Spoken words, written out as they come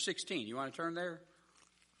16. You want to turn there?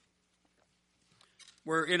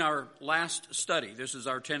 We're in our last study. This is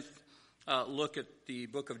our 10th look at the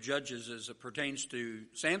book of Judges as it pertains to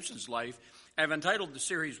Samson's life. I've entitled the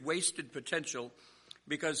series Wasted Potential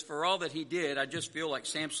because for all that he did, I just feel like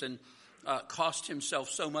Samson cost himself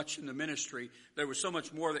so much in the ministry. There was so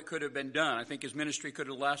much more that could have been done. I think his ministry could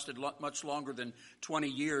have lasted much longer than 20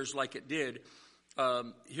 years like it did.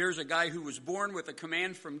 Here's a guy who was born with a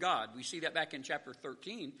command from God. We see that back in chapter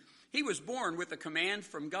 13. He was born with a command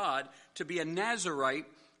from God to be a Nazirite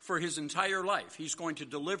for his entire life. He's going to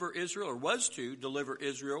deliver Israel, or was to deliver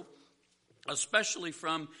Israel, especially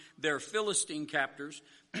from their Philistine captors.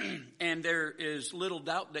 And there is little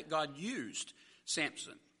doubt that God used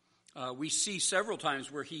Samson. We see several times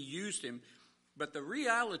where he used him. But the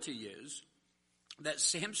reality is that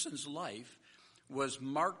Samson's life was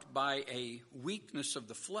marked by a weakness of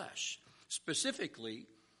the flesh. Specifically,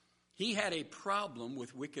 he had a problem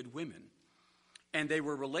with wicked women. And they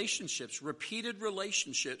were relationships, repeated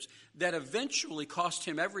relationships, that eventually cost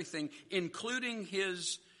him everything, including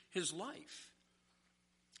his life.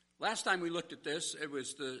 Last time we looked at this, it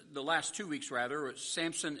was the last 2 weeks rather, it was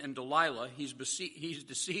Samson and Delilah. He's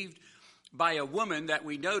deceived by a woman that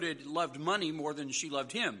we noted loved money more than she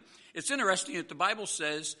loved him. It's interesting that the Bible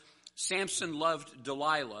says Samson loved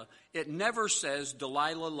Delilah. It never says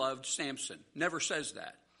Delilah loved Samson. Never says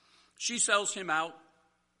that. She sells him out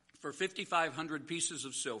for 5,500 pieces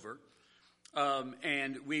of silver.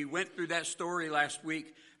 And we went through that story last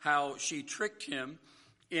week, how she tricked him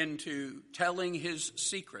into telling his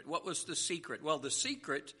secret. What was the secret? Well, the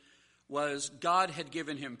secret was God had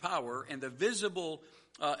given him power, and the visible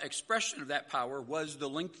expression of that power was the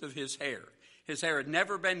length of his hair. His hair had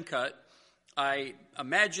never been cut. I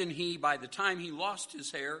imagine by the time he lost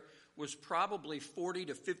his hair, was probably 40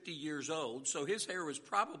 to 50 years old. So his hair was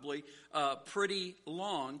probably pretty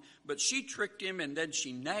long. But she tricked him, and then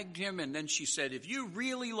she nagged him, and then she said, if you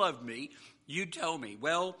really loved me, you'd tell me.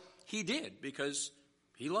 Well, he did, because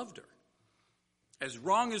he loved her. As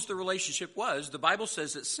wrong as the relationship was, the Bible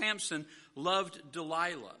says that Samson loved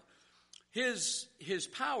Delilah. His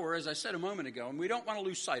power, as I said a moment ago, and we don't want to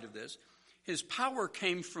lose sight of this, his power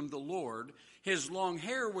came from the Lord. His long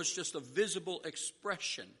hair was just a visible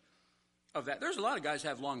expression of that. There's a lot of guys who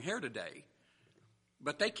have long hair today,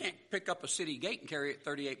 but they can't pick up a city gate and carry it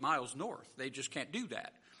 38 miles north. They just can't do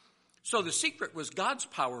that. So the secret was God's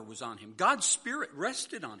power was on him. God's Spirit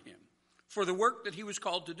rested on him for the work that he was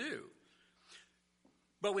called to do.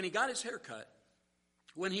 But when he got his hair cut,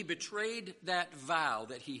 when he betrayed that vow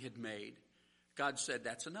that he had made, God said,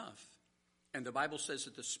 that's enough. And the Bible says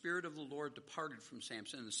that the Spirit of the Lord departed from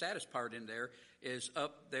Samson. And the saddest part in there is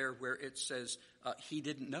up there where it says he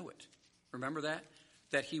didn't know it. Remember that?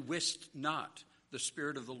 That he wist not the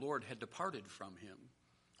Spirit of the Lord had departed from him.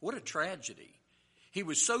 What a tragedy. He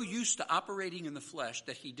was so used to operating in the flesh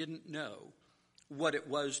that he didn't know what it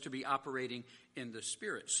was to be operating in the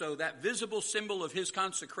Spirit. So that visible symbol of his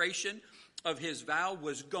consecration, of his vow,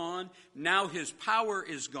 was gone. Now his power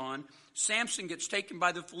is gone. Samson gets taken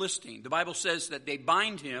by the Philistine. The Bible says that they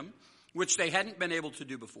bind him, which they hadn't been able to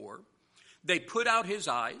do before. They put out his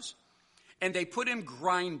eyes, and they put him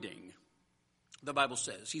grinding, the Bible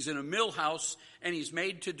says. He's in a mill house, and he's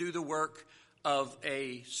made to do the work of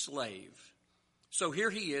a slave. So here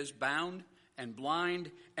he is, bound and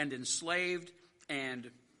blind and enslaved,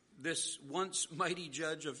 and this once mighty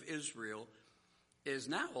judge of Israel is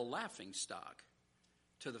now a laughingstock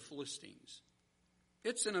to the Philistines.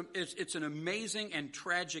 It's an amazing and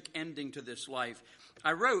tragic ending to this life.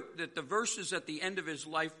 I wrote that the verses at the end of his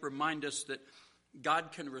life remind us that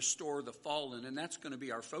God can restore the fallen, and that's going to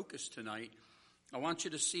be our focus tonight. I want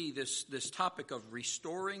you to see this topic of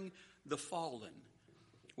restoring the fallen.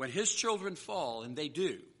 When his children fall, and they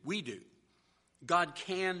do, we do, God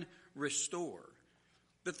can restore.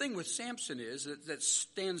 The thing with Samson is that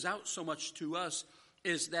stands out so much to us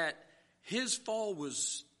is that his fall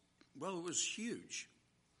was, well, it was huge.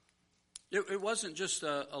 It wasn't just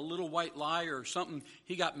a little white lie or something.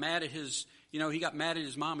 He got mad at his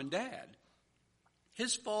mom and dad.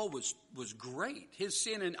 His fall was great. His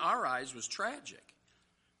sin in our eyes was tragic.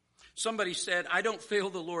 Somebody said, I don't fail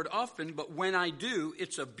the Lord often, but when I do,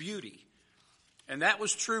 it's a beauty. And that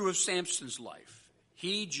was true of Samson's life.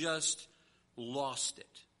 He just lost it.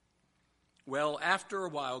 Well, after a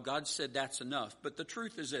while, God said that's enough. But the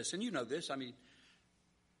truth is this, and you know this, I mean,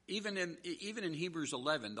 even in Hebrews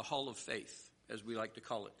 11, the hall of faith, as we like to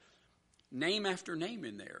call it, name after name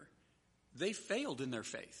in there, they failed in their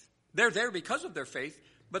faith. They're there because of their faith,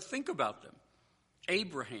 but think about them.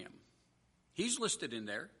 Abraham, he's listed in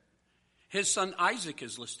there. His son Isaac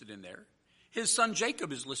is listed in there. His son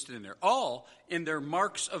Jacob is listed in there, all in their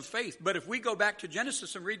marks of faith. But if we go back to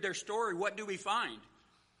Genesis and read their story, what do we find?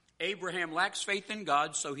 Abraham lacks faith in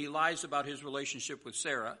God, so he lies about his relationship with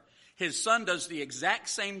Sarah. His son does the exact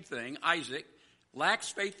same thing, Isaac, lacks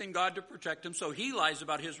faith in God to protect him, so he lies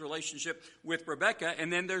about his relationship with Rebekah.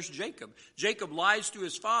 And then there's Jacob. Jacob lies to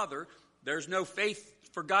his father. There's no faith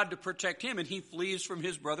for God to protect him, and he flees from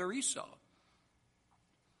his brother Esau.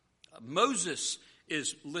 Moses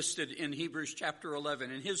is listed in Hebrews chapter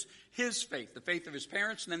 11, and his faith, the faith of his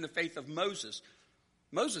parents, and then the faith of Moses.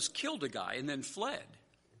 Moses killed a guy and then fled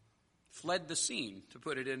the scene, to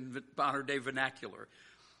put it in modern-day vernacular.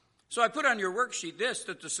 So I put on your worksheet this,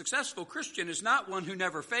 that the successful Christian is not one who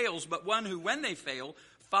never fails, but one who, when they fail,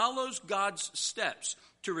 follows God's steps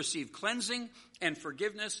to receive cleansing and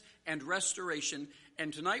forgiveness and restoration.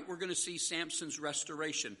 And tonight we're going to see Samson's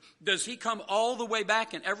restoration. Does he come all the way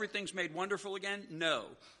back and everything's made wonderful again? No.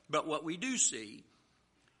 But what we do see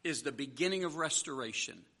is the beginning of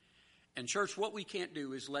restoration. And church, what we can't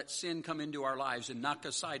do is let sin come into our lives and knock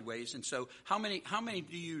us sideways. And so how many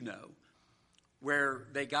do you know where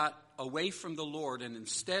they got away from the Lord, and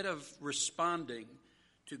instead of responding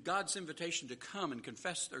to God's invitation to come and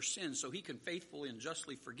confess their sins so he can faithfully and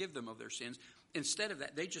justly forgive them of their sins, instead of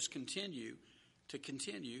that, they just continue to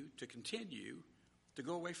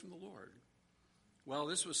go away from the Lord? Well,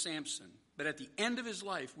 this was Samson. But at the end of his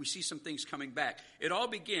life, we see some things coming back. It all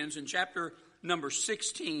begins in chapter number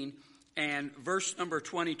 16 and verse number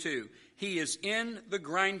 22. He is in the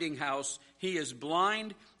grinding house. He is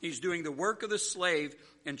blind. He's doing the work of the slave.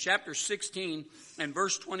 And chapter 16 and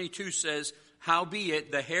verse 22 says,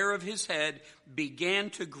 howbeit the hair of his head began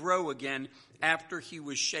to grow again after he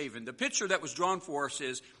was shaven. The picture that was drawn for us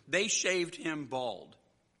is they shaved him bald.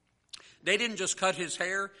 They didn't just cut his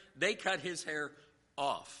hair, they cut his hair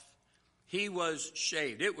off. He was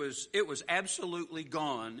shaved. It was absolutely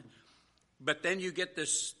gone. But then you get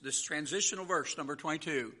this transitional verse, number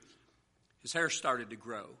 22. His hair started to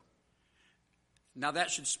grow. Now that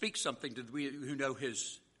should speak something to we who know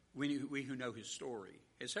his story.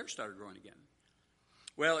 His hair started growing again.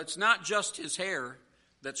 Well, it's not just his hair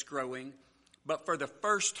that's growing, but for the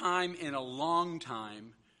first time in a long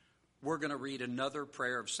time, we're going to read another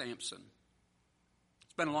prayer of Samson.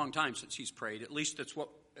 It's been a long time since he's prayed. At least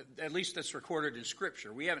that's recorded in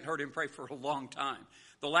Scripture. We haven't heard him pray for a long time.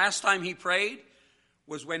 The last time he prayed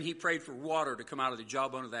was when he prayed for water to come out of the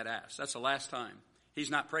jawbone of that ass. That's the last time.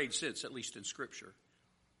 He's not prayed since, at least in Scripture.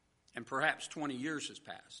 And perhaps 20 years has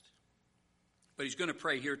passed. But he's going to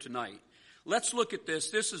pray here tonight. Let's look at this.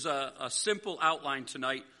 This is a simple outline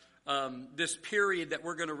tonight. This period that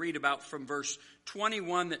we're going to read about from verse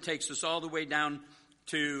 21 that takes us all the way down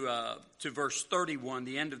to verse 31,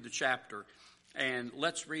 the end of the chapter. And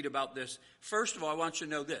let's read about this. First of all, I want you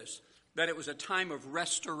to know this, that it was a time of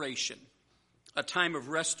restoration. A time of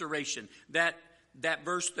restoration. That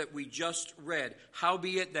verse that we just read,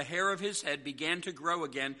 howbeit the hair of his head began to grow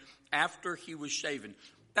again after he was shaven.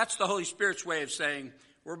 That's the Holy Spirit's way of saying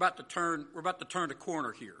we're about to turn a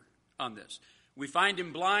corner here on this. We find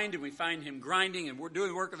him blind and we find him grinding and we're doing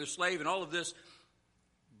the work of the slave and all of this,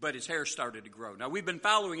 but his hair started to grow. Now we've been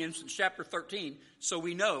following him since chapter 13, so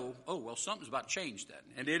we know, something's about to change then.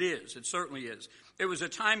 And it is. It certainly is. It was a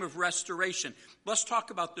time of restoration. Let's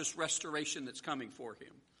talk about this restoration that's coming for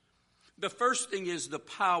him. The first thing is the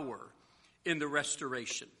power in the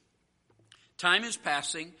restoration. Time is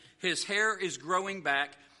passing. His hair is growing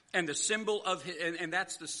back, and the symbol of and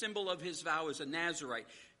that's the symbol of his vow as a Nazirite.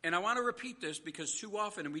 And I want to repeat this because too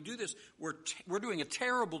often, and we do this, we're doing a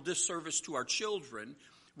terrible disservice to our children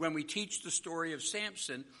when we teach the story of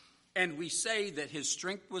Samson, and we say that his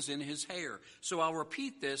strength was in his hair. So I'll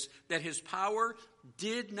repeat this, that his power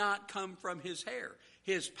did not come from his hair.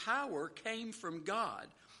 His power came from God.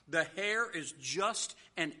 The hair is just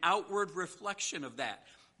an outward reflection of that.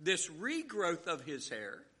 This regrowth of his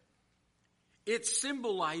hair, it's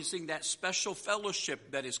symbolizing that special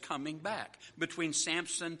fellowship that is coming back between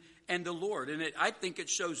Samson and the Lord. And I think it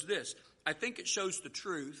shows this. I think it shows the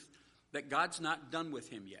truth that God's not done with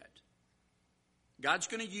him yet. God's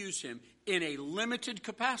going to use him in a limited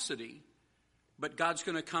capacity, but God's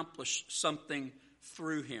going to accomplish something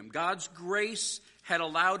through him. God's grace had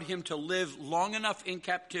allowed him to live long enough in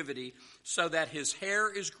captivity so that his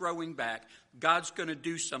hair is growing back. God's going to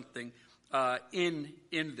do something in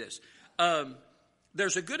this.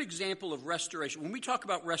 There's a good example of restoration. When we talk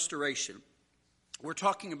about restoration, we're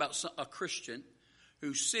talking about a Christian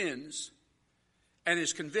who sins and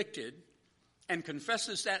is convicted and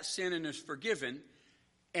confesses that sin and is forgiven,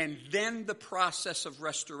 and then the process of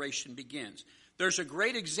restoration begins. There's a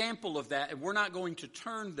great example of that, and we're not going to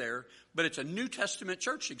turn there, but it's a New Testament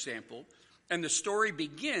church example. And the story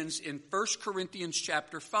begins in 1 Corinthians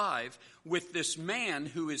chapter 5 with this man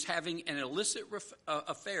who is having an illicit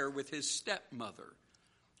affair with his stepmother.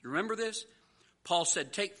 You remember this? Paul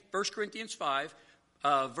said, take 1 Corinthians 5,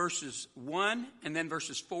 verses 1 and then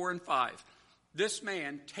verses 4 and 5. This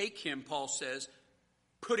man, take him, Paul says,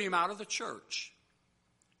 put him out of the church,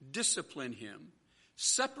 discipline him,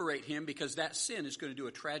 separate him, because that sin is going to do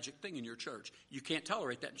a tragic thing in your church. You can't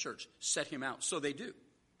tolerate that in church. Set him out. So they do.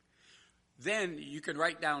 Then you can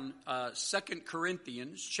write down 2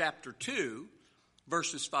 Corinthians chapter 2,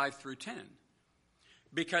 verses 5 through 10.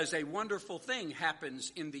 Because a wonderful thing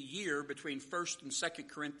happens in the year between 1st and 2nd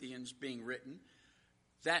Corinthians being written.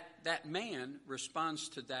 That man responds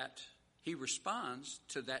to that. He responds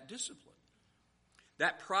to that discipline.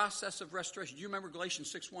 That process of restoration. Do you remember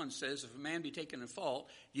Galatians 6:1 says, if a man be taken in fault,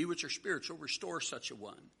 you which are spiritual, restore such a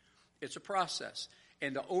one. It's a process.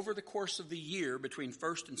 And over the course of the year between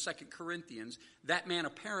 1st and 2nd Corinthians, that man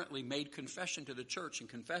apparently made confession to the church and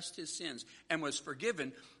confessed his sins and was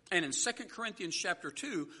forgiven. And in 2 Corinthians chapter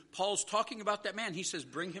 2, Paul's talking about that man. He says,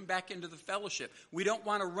 bring him back into the fellowship. We don't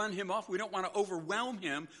want to run him off. We don't want to overwhelm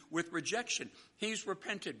him with rejection. He's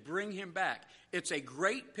repented. Bring him back. It's a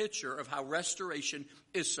great picture of how restoration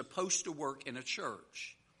is supposed to work in a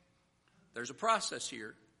church. There's a process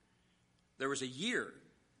here. There was a year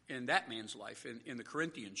in that man's life in the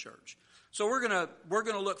Corinthian church. So we're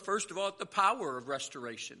gonna look first of all at the power of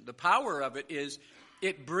restoration. The power of it is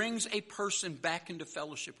it brings a person back into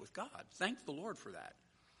fellowship with God. Thank the Lord for that.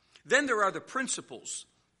 Then there are the principles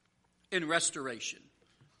in restoration.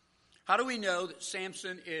 How do we know that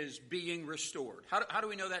Samson is being restored? How do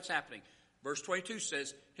we know that's happening? Verse 22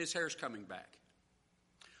 says his hair's coming back.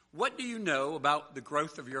 What do you know about the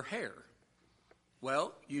growth of your hair?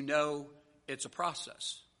 Well, you know it's a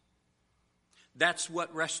process. That's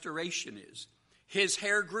what restoration is. His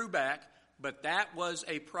hair grew back, but that was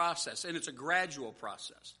a process, and it's a gradual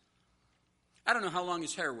process. I don't know how long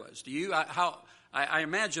his hair was. Do you? I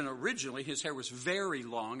imagine originally his hair was very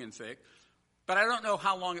long and thick, but I don't know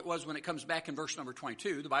how long it was when it comes back in verse number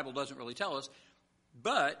 22. The Bible doesn't really tell us,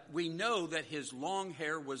 but we know that his long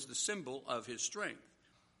hair was the symbol of his strength.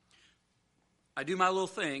 I do my little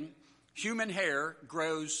thing. Human hair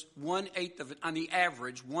grows on the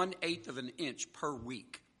average, 1/8 of an inch per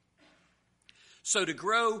week. So to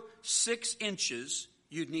grow 6 inches,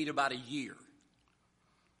 you'd need about a year.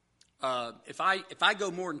 If I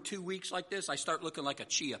go more than 2 weeks like this, I start looking like a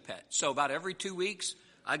chia pet. So about every 2 weeks,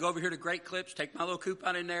 I go over here to Great Clips, take my little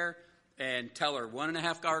coupon in there, and tell her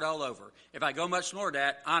 1.5 guard all over. If I go much more than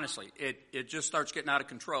that, honestly, it just starts getting out of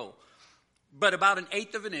control. But about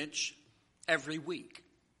 1/8 of an inch every week.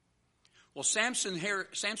 Well, Samson's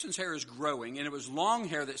hair is growing, and it was long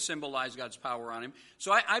hair that symbolized God's power on him.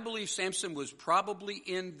 So I believe Samson was probably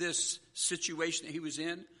in this situation that he was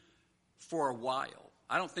in for a while.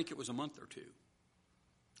 I don't think it was a month or two.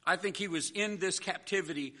 I think he was in this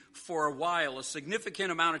captivity for a while. A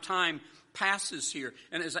significant amount of time passes here.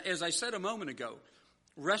 And as I said a moment ago,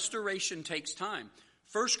 restoration takes time.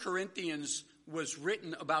 1 Corinthians was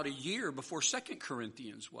written about a year before 2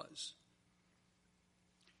 Corinthians was.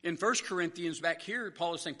 In 1 Corinthians back here,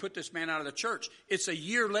 Paul is saying, put this man out of the church. It's a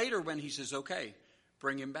year later when he says, okay,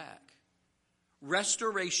 bring him back.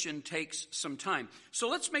 Restoration takes some time. So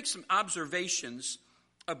let's make some observations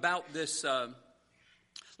about this.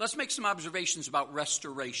 Let's make some observations about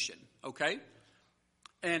restoration, okay?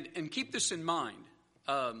 And keep this in mind.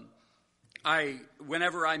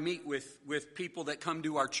 Whenever I meet with people that come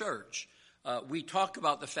to our church, we talk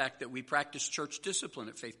about the fact that we practice church discipline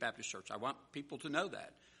at Faith Baptist Church. I want people to know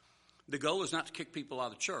that. The goal is not to kick people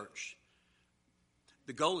out of church.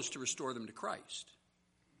 The goal is to restore them to Christ.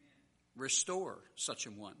 Restore such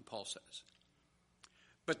an one, Paul says.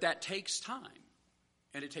 But that takes time,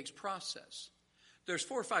 and it takes process. There's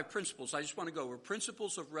 4 or 5 principles I just want to go over.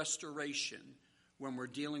 Principles of restoration when we're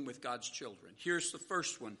dealing with God's children. Here's the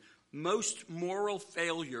first one. Most moral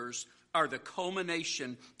failures are the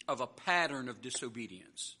culmination of a pattern of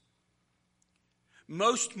disobedience.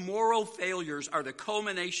 Most moral failures are the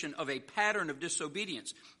culmination of a pattern of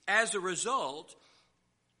disobedience. As a result,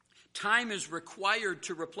 time is required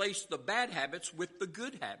to replace the bad habits with the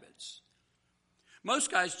good habits. Most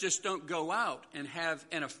guys just don't go out and have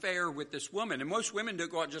an affair with this woman. And most women don't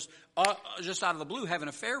go out just out of the blue have an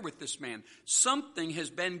affair with this man. Something has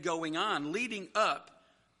been going on leading up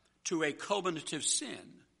to a culminative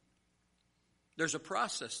sin. There's a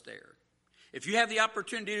process there. If you have the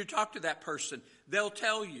opportunity to talk to that person, they'll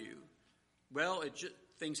tell you, well,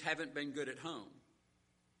 things haven't been good at home.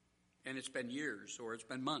 and it's been years, or it's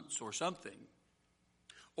been months, or something.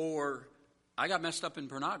 Or I got messed up in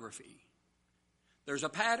pornography. There's a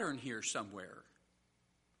pattern here somewhere.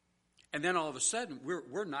 And then all of a sudden,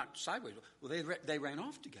 we're knocked sideways. Well, they ran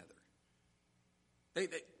off together.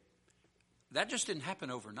 That just didn't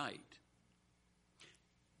happen overnight.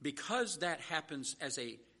 Because that happens as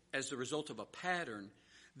the result of a pattern,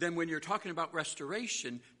 then when you're talking about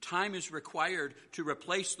restoration, time is required to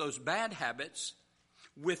replace those bad habits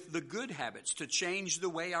with the good habits, to change the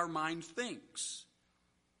way our mind thinks.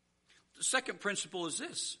 The second principle is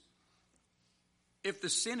this. If the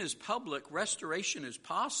sin is public, restoration is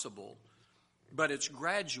possible, but it's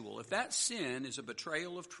gradual. If that sin is a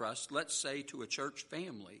betrayal of trust, let's say to a church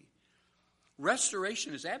family,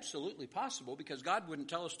 restoration is absolutely possible, because God wouldn't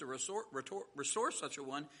tell us to restore such a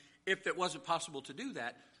one if it wasn't possible to do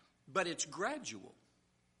that, but it's gradual.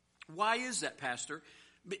 Why is that, Pastor?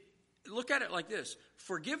 Look at it like this.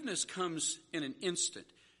 Forgiveness comes in an instant.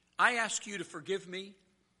 I ask you to forgive me.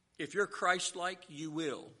 If you're Christ-like, you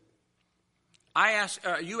will.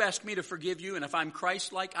 You ask me to forgive you, and if I'm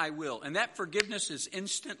Christ-like, I will. And that forgiveness is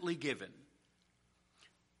instantly given.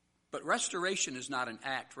 But restoration is not an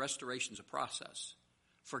act. Restoration is a process.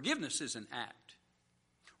 Forgiveness is an act.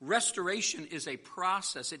 Restoration is a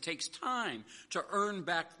process. It takes time to earn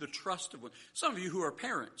back the trust of one. Some of you who are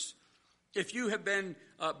parents, if you have been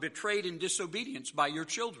betrayed in disobedience by your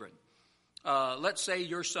children, let's say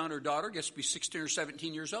your son or daughter gets to be 16 or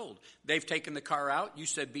 17 years old. They've taken the car out. You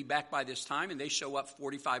said be back by this time, and they show up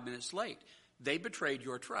 45 minutes late. They betrayed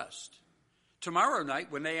your trust. Tomorrow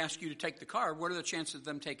night, when they ask you to take the car, what are the chances of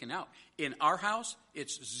them taking out? In our house,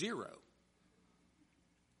 it's 0.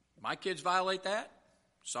 My kids violate that?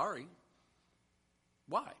 Sorry.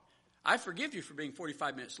 Why? I forgive you for being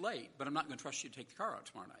 45 minutes late, but I'm not going to trust you to take the car out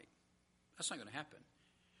tomorrow night. That's not going to happen.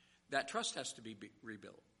 That trust has to be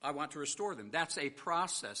rebuilt. I want to restore them. That's a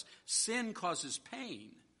process. Sin causes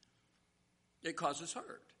pain. It causes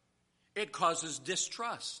hurt. It causes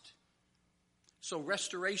distrust. So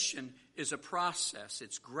restoration is a process.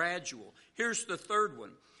 It's gradual. Here's the third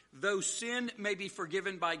one. Though sin may be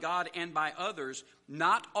forgiven by God and by others,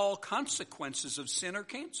 not all consequences of sin are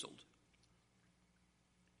canceled.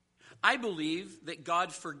 I believe that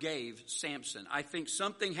God forgave Samson. I think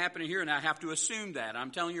something happened here, and I have to assume that. I'm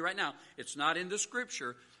telling you right now, it's not in the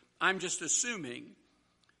scripture. I'm just assuming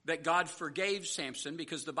that God forgave Samson,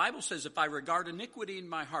 because the Bible says, if I regard iniquity in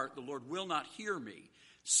my heart, the Lord will not hear me.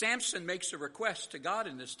 Samson makes a request to God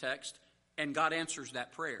in this text, and God answers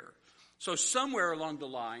that prayer. So somewhere along the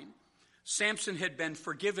line, Samson had been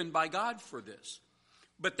forgiven by God for this.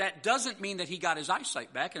 But that doesn't mean that he got his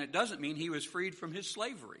eyesight back, and it doesn't mean he was freed from his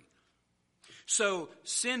slavery. So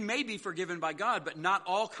sin may be forgiven by God, but not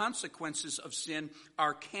all consequences of sin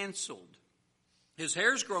are canceled. His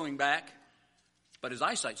hair's growing back, but his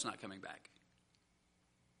eyesight's not coming back.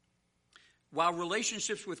 While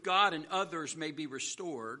relationships with God and others may be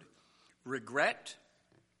restored, regret,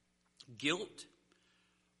 guilt,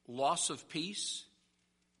 loss of peace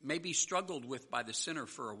may be struggled with by the sinner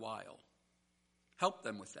for a while. Help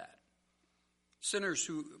them with that.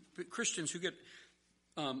 Christians who get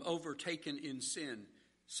overtaken in sin,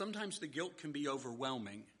 sometimes the guilt can be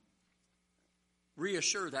overwhelming.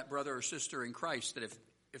 Reassure that brother or sister in Christ that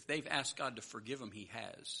if they've asked God to forgive them, he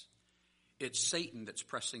has. It's Satan that's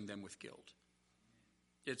pressing them with guilt.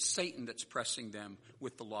 It's Satan that's pressing them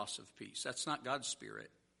with the loss of peace. That's not God's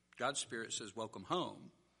Spirit. God's Spirit says, welcome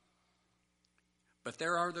home. But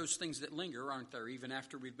there are those things that linger, aren't there, even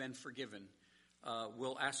after we've been forgiven.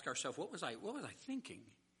 We'll ask ourselves, what was I thinking?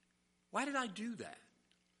 Why did I do that?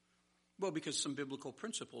 Well, because some biblical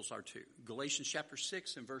principles are too. Galatians chapter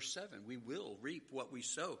 6 and verse 7, we will reap what we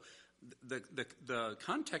sow. The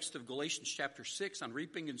context of Galatians chapter 6 on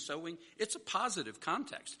reaping and sowing, it's a positive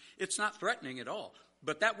context. It's not threatening at all.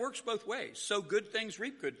 But that works both ways. Sow good things,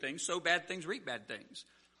 reap good things. Sow bad things, reap bad things.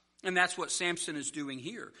 And that's what Samson is doing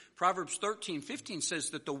here. Proverbs 13:15 says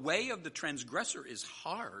that the way of the transgressor is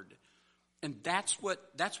hard. And that's what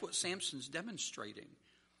Samson's demonstrating.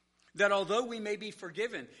 That although we may be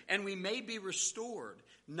forgiven and we may be restored,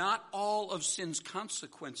 not all of sin's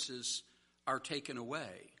consequences are taken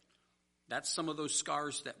away. That's some of those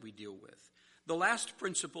scars that we deal with. The last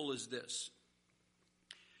principle is this.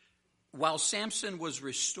 While Samson was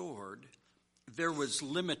restored, there was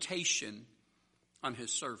limitation on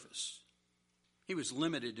his service. He was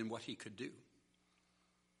limited in what he could do.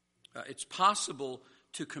 It's possible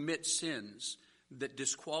to commit sins that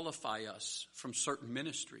disqualify us from certain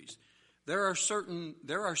ministries. There are certain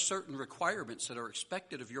requirements that are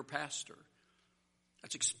expected of your pastor.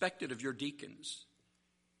 That's expected of your deacons.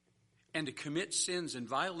 And to commit sins and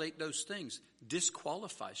violate those things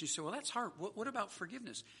disqualifies. You say, well, that's hard. What about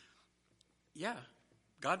forgiveness? Yeah,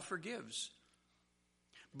 God forgives.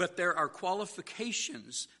 But there are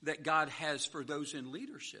qualifications that God has for those in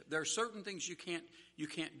leadership. There are certain things you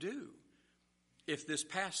can't do if this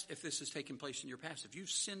has taken place in your past. If you've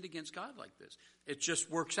sinned against God like this, it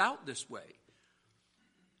just works out this way.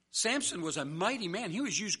 Samson was a mighty man. He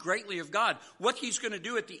was used greatly of God. What he's going to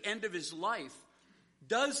do at the end of his life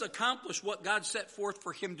does accomplish what God set forth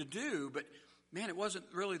for him to do, but man, it wasn't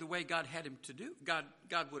really the way God had him to do.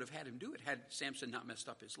 God would have had him do it had Samson not messed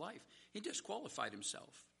up his life. He disqualified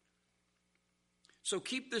himself. So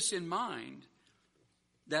keep this in mind,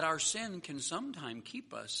 that our sin can sometimes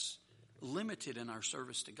keep us limited in our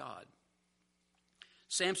service to God.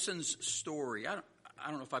 Samson's story, I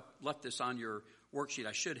don't know if I left this on your worksheet.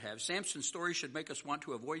 I should have. Samson's story should make us want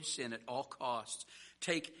to avoid sin at all costs.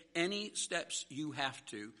 Take any steps you have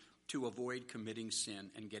to avoid committing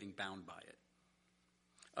sin and getting bound by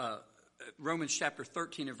it. Romans chapter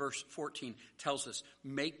 13 and verse 14 tells us,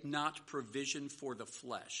 make not provision for the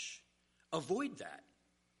flesh. Avoid that.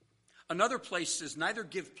 Another place says, neither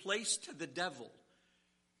give place to the devil.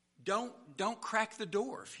 Don't crack the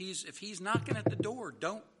door. If he's knocking at the door,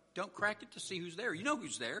 don't crack it to see who's there. You know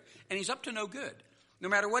who's there, and he's up to no good, no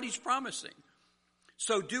matter what he's promising.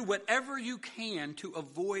 So do whatever you can to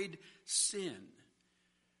avoid sin.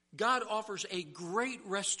 God offers a great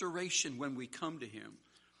restoration when we come to him.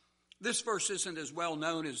 This verse isn't as well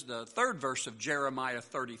known as the third verse of Jeremiah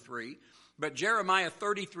 33, but Jeremiah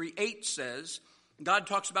 33:8 says, God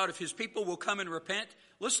talks about if his people will come and repent.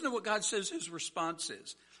 Listen to what God says his response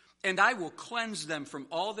is. And I will cleanse them from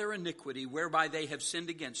all their iniquity whereby they have sinned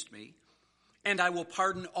against me. And I will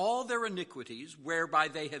pardon all their iniquities whereby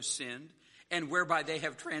they have sinned and whereby they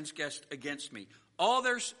have transgressed against me. All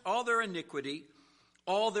their iniquity,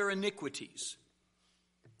 all their iniquities,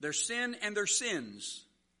 their sin and their sins.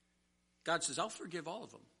 God says, I'll forgive all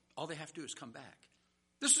of them. All they have to do is come back.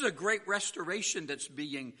 This is a great restoration that's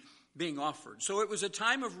being offered. So it was a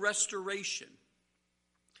time of restoration.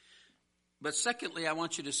 But secondly, I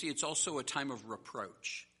want you to see it's also a time of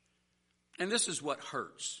reproach. And this is what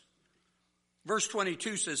hurts. Verse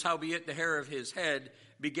 22 says, howbeit the hair of his head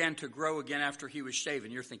began to grow again after he was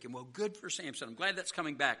shaven. You're thinking, well, good for Samson. I'm glad that's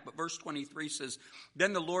coming back. But verse 23 says,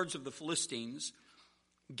 then the lords of the Philistines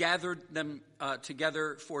gathered them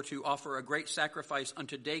together for to offer a great sacrifice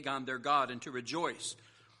unto Dagon their god and to rejoice.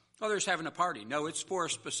 Others having a party. No, it's for a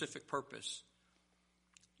specific purpose.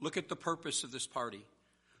 Look at the purpose of this party.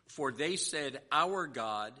 For they said, our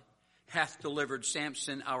God hath delivered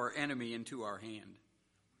Samson our enemy into our hand.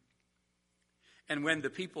 And when the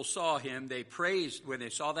people saw him, when they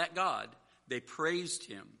saw that God, they praised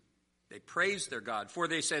him. They praised their God. For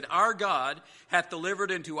they said, our God hath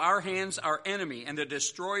delivered into our hands our enemy and the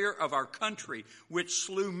destroyer of our country, which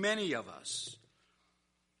slew many of us.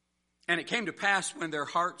 And it came to pass when their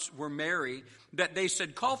hearts were merry that they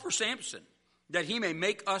said, call for Samson, that he may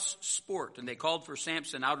make us sport. And they called for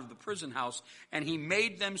Samson out of the prison house, and he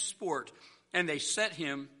made them sport, and they set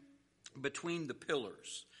him between the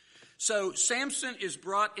pillars. So Samson is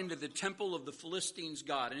brought into the temple of the Philistines'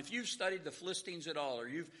 god. And if you've studied the Philistines at all, or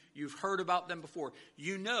you've heard about them before,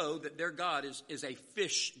 you know that their god is a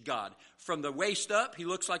fish god. From the waist up, he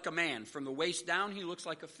looks like a man. From the waist down, he looks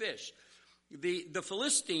like a fish. The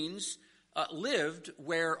Philistines lived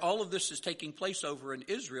where all of this is taking place over in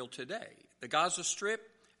Israel today. The Gaza Strip,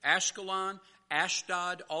 Ashkelon,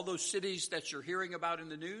 Ashdod, all those cities that you're hearing about in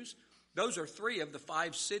the news, those are 3 of the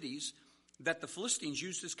 5 cities that the Philistines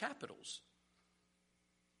used as capitals.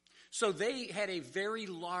 So they had a very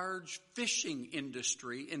large fishing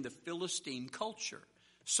industry in the Philistine culture.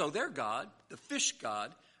 So their god, the fish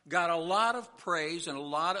god, got a lot of praise and a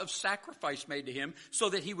lot of sacrifice made to him so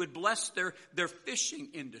that he would bless their fishing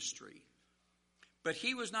industry. But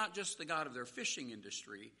he was not just the god of their fishing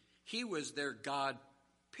industry. He was their God,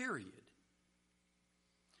 period.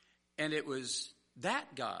 And it was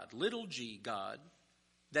that God, little g God,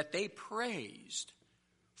 that they praised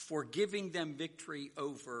for giving them victory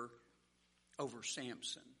over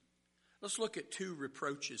Samson. Let's look at 2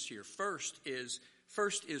 reproaches here. First is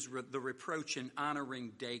the reproach in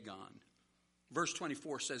honoring Dagon. Verse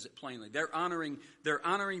 24 says it plainly. They're honoring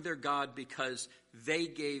their God because they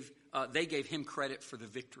gave him credit for the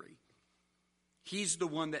victory. He's the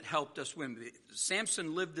one that helped us win.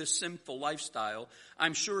 Samson lived this sinful lifestyle.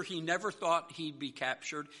 I'm sure he never thought he'd be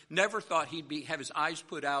captured, never thought he'd have his eyes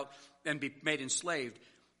put out and be made enslaved.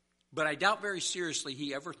 But I doubt very seriously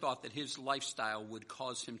he ever thought that his lifestyle would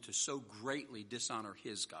cause him to so greatly dishonor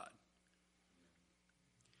his God.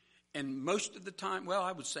 And most of the time, well,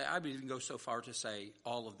 I would even go so far to say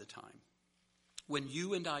all of the time, when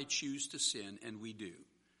you and I choose to sin, and we do,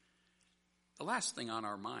 the last thing on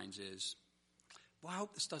our minds is, well, I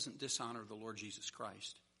hope this doesn't dishonor the Lord Jesus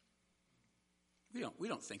Christ. We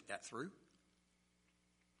don't think that through.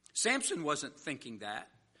 Samson wasn't thinking that.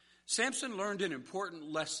 Samson learned an important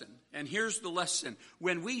lesson, and here's the lesson.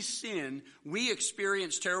 When we sin, we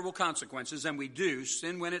experience terrible consequences, and we do.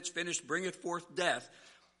 Sin, when it's finished, bringeth forth death.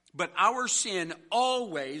 But our sin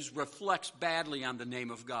always reflects badly on the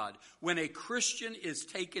name of God. When a Christian is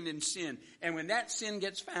taken in sin, and when that sin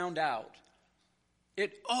gets found out,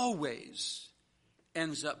 it always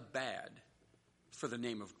ends up bad for the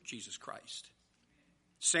name of Jesus Christ.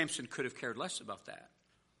 Samson could have cared less about that.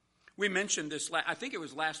 We mentioned this, I think it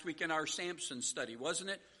was last week in our Samson study, wasn't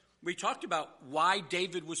it? We talked about why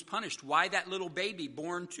David was punished, why that little baby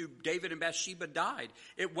born to David and Bathsheba died.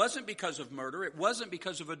 It wasn't because of murder, it wasn't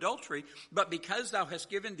because of adultery, but because thou hast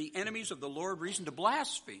given the enemies of the Lord reason to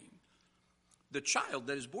blaspheme. The child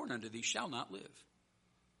that is born unto thee shall not live.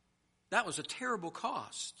 That was a terrible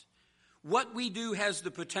cost. What we do has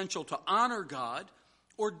the potential to honor God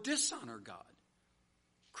or dishonor God.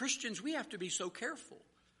 Christians, we have to be so careful.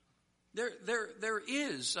 There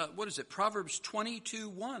is, Proverbs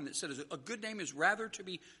 22:1 that says, a good name is rather to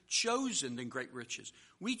be chosen than great riches.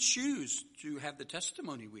 We choose to have the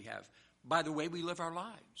testimony we have by the way we live our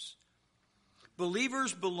lives.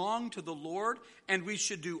 Believers belong to the Lord, and we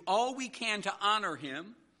should do all we can to honor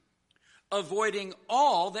him, avoiding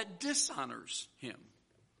all that dishonors him.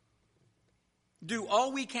 Do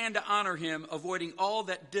all we can to honor him, avoiding all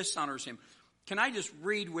that dishonors him. Can I just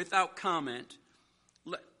read without comment?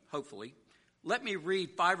 Hopefully. Let me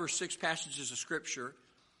read 5 or 6 passages of Scripture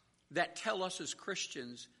that tell us as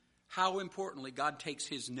Christians how importantly God takes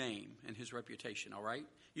his name and his reputation, all right?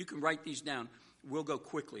 You can write these down. We'll go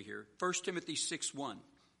quickly here. 1 Timothy 6:1.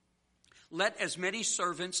 Let as many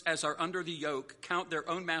servants as are under the yoke count their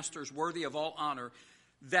own masters worthy of all honor,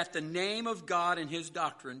 that the name of God and his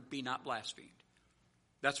doctrine be not blasphemed.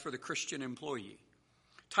 That's for the Christian employee.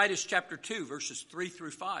 Titus chapter 2, verses 3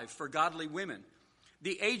 through 5, for godly women.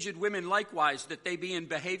 The aged women likewise, that they be in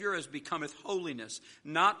behavior as becometh holiness,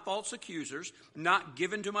 not false accusers, not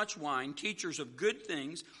given to much wine, teachers of good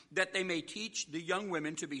things, that they may teach the young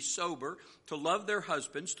women to be sober, to love their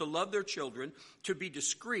husbands, to love their children, to be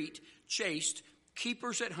discreet, chaste,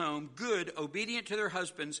 keepers at home, good, obedient to their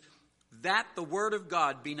husbands, that the word of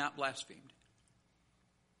God be not blasphemed.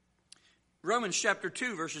 Romans chapter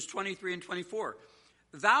 2, verses 23 and 24.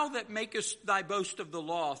 Thou that makest thy boast of the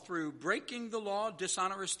law, through breaking the law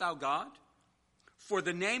dishonorest thou God? For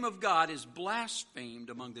the name of God is blasphemed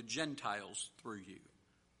among the Gentiles through you.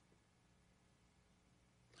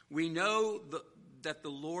 We know that the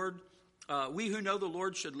Lord, we who know the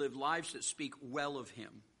Lord should live lives that speak well of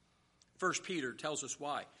him. 1 Peter tells us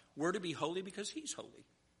why. We're to be holy because he's holy.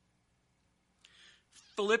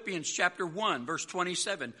 Philippians chapter 1, verse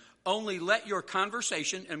 27. Only let your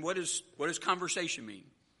conversation, and what does conversation mean?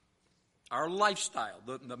 Our lifestyle,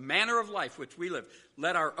 the manner of life which we live.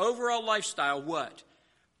 Let our overall lifestyle what?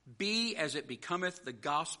 Be as it becometh the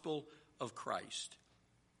gospel of Christ.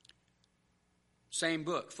 Same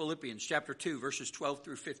book, Philippians chapter 2, verses 12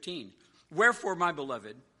 through 15. Wherefore, my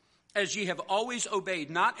beloved, as ye have always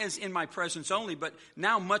obeyed, not as in my presence only, but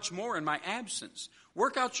now much more in my absence,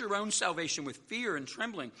 work out your own salvation with fear and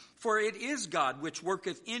trembling, for it is God which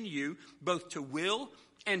worketh in you both to will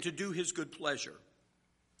and to do his good pleasure.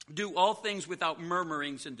 Do all things without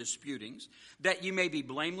murmurings and disputings, that ye may be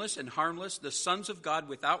blameless and harmless, the sons of God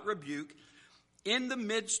without rebuke, in the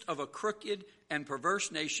midst of a crooked and perverse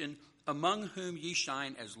nation, among whom ye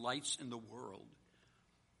shine as lights in the world.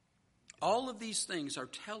 All of these things are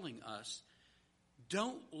telling us,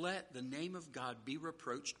 don't let the name of God be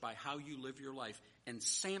reproached by how you live your life. And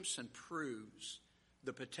Samson proves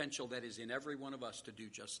the potential that is in every one of us to do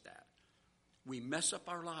just that. We mess up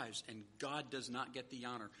our lives and God does not get the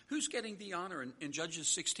honor. Who's getting the honor in Judges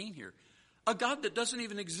 16 here? A God that doesn't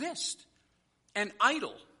even exist. An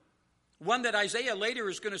idol. One that Isaiah later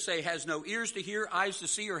is going to say has no ears to hear, eyes to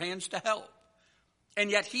see, or hands to help.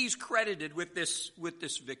 And yet he's credited with this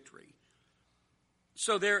victory.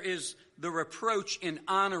 So there is the reproach in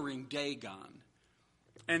honoring Dagon.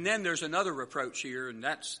 And then there's another reproach here, and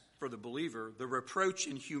that's for the believer, the reproach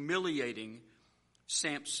in humiliating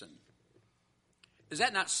Samson. Is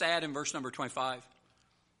that not sad in verse number 25?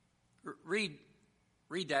 Read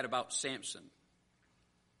that about Samson.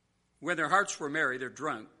 When their hearts were merry, they're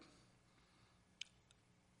drunk.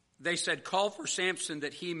 They said, call for Samson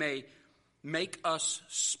that he may make us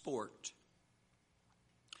sport.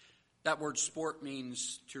 That word sport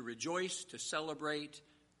means to rejoice, to celebrate,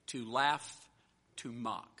 to laugh, to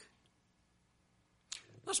mock.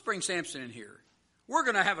 Let's bring Samson in here. We're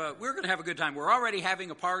going to have a good time. We're already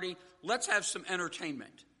having a party. Let's have some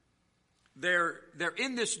entertainment. They're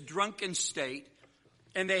in this drunken state,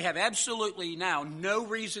 and they have absolutely now no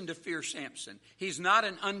reason to fear Samson. He's not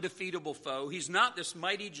an undefeatable foe. He's not this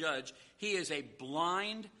mighty judge. He is a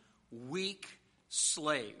blind, weak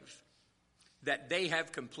slave that they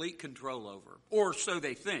have complete control over, or so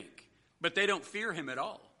they think. But they don't fear him at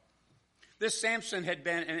all. This Samson had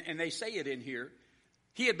been, and they say it in here,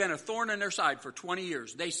 he had been a thorn in their side for 20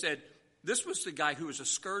 years. They said, this was the guy who was a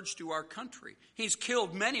scourge to our country. He's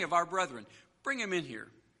killed many of our brethren. Bring him in here.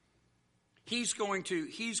 He's going to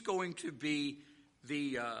be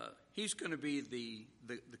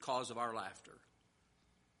the cause of our laughter.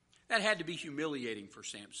 That had to be humiliating for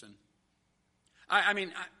Samson.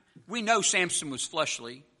 We know Samson was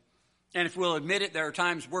fleshly, and if we'll admit it, there are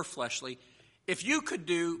times we're fleshly. If you could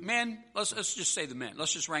do, men, let's just say the men.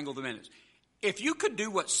 Let's just wrangle the men. If you could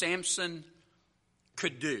do what Samson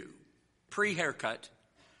could do, pre-haircut,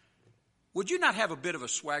 would you not have a bit of a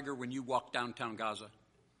swagger when you walk downtown Gaza?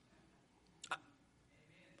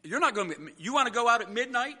 You're not going to. You want to go out at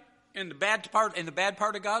midnight in the bad part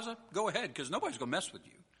of Gaza? Go ahead, because nobody's going to mess with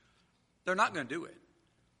you. They're not going to do it.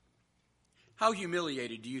 How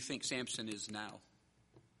humiliated do you think Samson is now?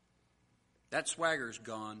 That swagger's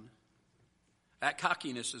gone. That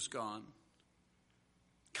cockiness is gone.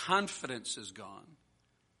 Confidence is gone.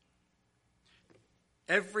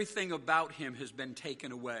 Everything about him has been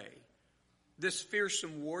taken away. This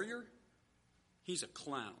fearsome warrior, he's a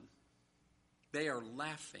clown. They are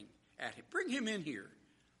laughing at him. Bring him in here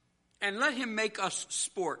and let him make us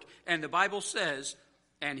sport. And the Bible says,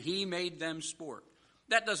 and he made them sport.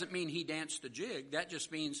 That doesn't mean he danced a jig. That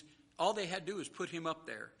just means all they had to do is put him up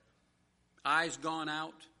there. Eyes gone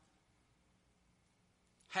out,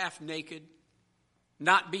 half naked,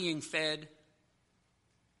 not being fed.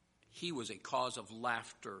 He was a cause of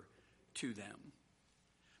laughter to them.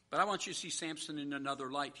 But I want you to see Samson in another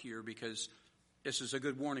light here, because this is a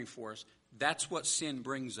good warning for us. That's what sin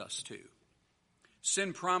brings us to.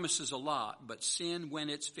 Sin promises a lot, but sin, when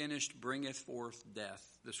it's finished, bringeth forth death,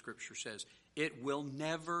 the scripture says. It will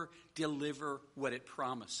never deliver what it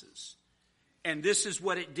promises. And this is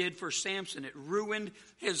what it did for Samson. It ruined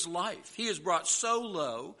his life. He is brought so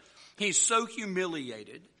low. He's so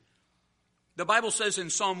humiliated. The Bible says in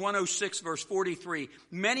Psalm 106, verse 43,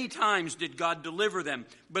 many times did God deliver them,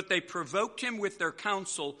 but they provoked him with their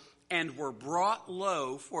counsel and were brought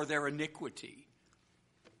low for their iniquity.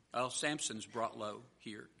 Well, Samson's brought low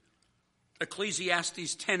here.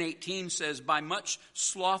 Ecclesiastes 10:18 says, by much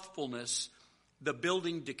slothfulness the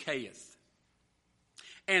building decayeth,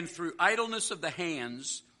 and through idleness of the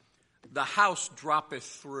hands the house droppeth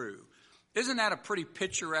through. Isn't that a pretty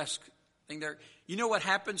picturesque thing there? You know what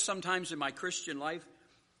happens sometimes in my Christian life?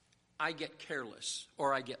 I get careless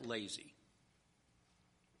or I get lazy.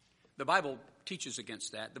 The Bible teaches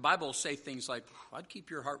against that. The Bible will say things like, I'd keep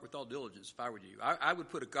your heart with all diligence if I were you. I would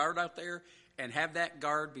put a guard out there and have that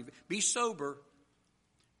guard be sober,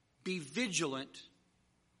 be vigilant,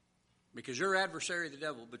 because you're adversary of the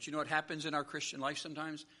devil. But you know what happens in our Christian life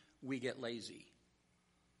sometimes? We get lazy.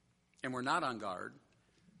 And we're not on guard.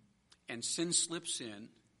 And sin slips in.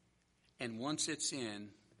 And once it's in,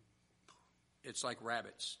 it's like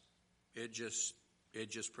rabbits. It just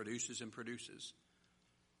produces and produces.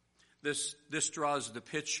 This draws the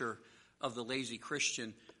picture of the lazy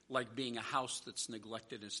Christian like being a house that's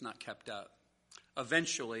neglected and it's not kept up.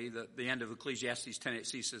 Eventually, the end of Ecclesiastes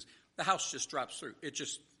 10:8 says, the house just drops through. It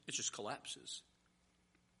just collapses.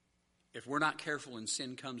 If we're not careful and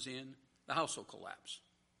sin comes in, the house will collapse.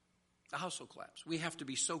 The house will collapse. We have to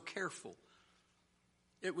be so careful.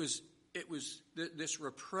 It was this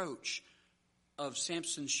reproach of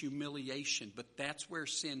Samson's humiliation, but that's where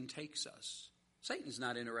sin takes us. Satan's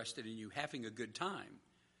not interested in you having a good time.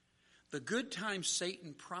 The good time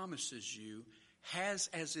Satan promises you has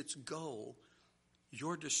as its goal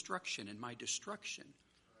your destruction and my destruction.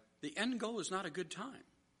 The end goal is not a good time.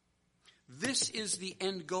 This is the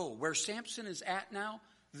end goal. Where Samson is at now,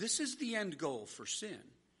 this is the end goal for sin.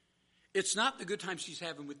 It's not the good times he's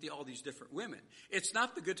having with all these different women. It's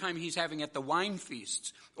not the good time he's having at the wine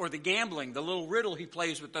feasts or the gambling, the little riddle he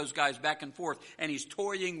plays with those guys back and forth, and he's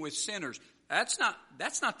toying with sinners. That's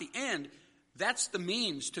not the end. That's the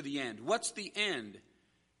means to the end. What's the end?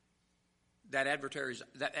 That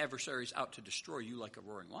adversary's out to destroy you like a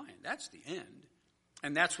roaring lion. That's the end.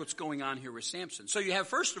 And that's what's going on here with Samson. So you have,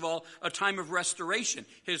 first of all, a time of restoration.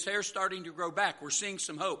 His hair's starting to grow back. We're seeing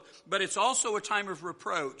some hope. But it's also a time of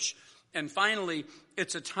reproach. And finally,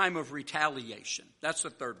 it's a time of retaliation. That's the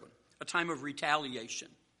third one, a time of retaliation.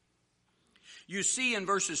 You see in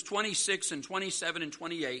verses 26 and 27 and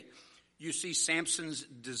 28, you see Samson's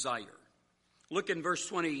desire. Look in verse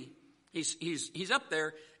 20. He's up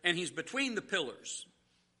there, and he's between the pillars.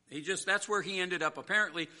 That's where he ended up.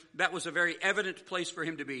 Apparently, that was a very evident place for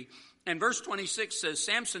him to be. And verse 26 says,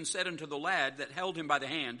 Samson said unto the lad that held him by the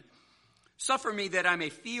hand, Suffer me that I may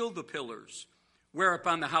feel the pillars,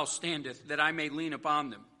 whereupon the house standeth, that I may lean upon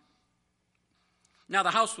them. Now the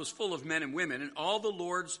house was full of men and women, and all the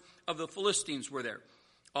lords of the Philistines were there.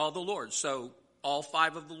 All the lords. So all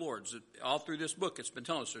 5 of the lords. All through this book, it's been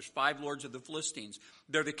telling us there's 5 lords of the Philistines.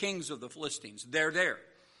 They're the kings of the Philistines. They're there.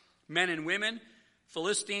 Men and women,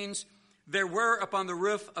 Philistines. There were upon the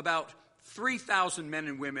roof about 3,000 men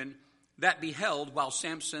and women that beheld while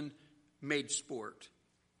Samson made sport.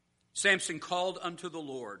 Samson called unto the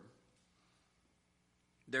Lord.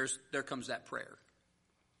 There comes that prayer.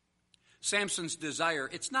 Samson's desire,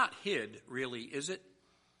 it's not hid, really, is it?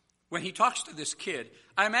 When he talks to this kid,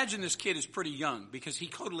 I imagine this kid is pretty young because he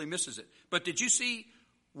totally misses it. But did you see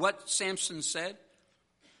what Samson said?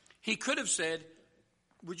 He could have said,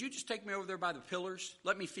 would you just take me over there by the pillars?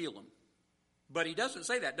 Let me feel them. But he doesn't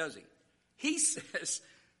say that, does he? He says,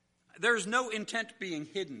 there's no intent being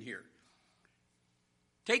hidden here.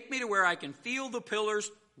 Take me to where I can feel the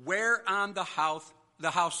pillars whereon the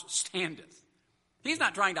house standeth. He's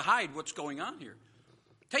not trying to hide what's going on here.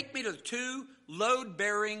 Take me to the 2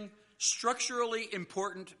 load-bearing, structurally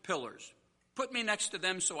important pillars. Put me next to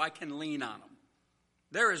them so I can lean on them.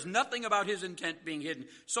 There is nothing about his intent being hidden.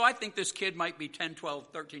 So I think this kid might be 10, 12,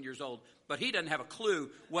 13 years old, but he doesn't have a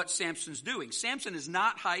clue what Samson's doing. Samson is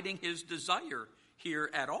not hiding his desire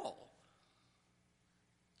here at all.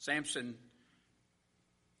 Samson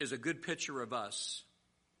is a good picture of us.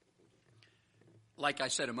 Like I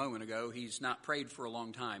said a moment ago, he's not prayed for a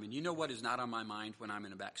long time. And you know what is not on my mind when I'm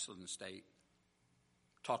in a backslidden state?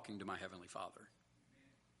 Talking to my Heavenly Father.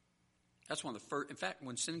 That's one of the first. In fact,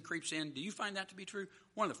 when sin creeps in, do you find that to be true?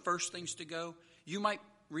 One of the first things to go. You might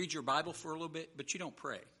read your Bible for a little bit, but you don't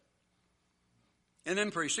pray. And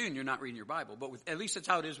then pretty soon you're not reading your Bible. But at least that's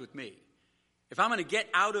how it is with me. If I'm going to get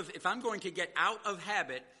out of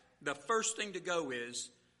habit, the first thing to go is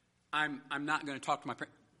I'm not going to talk to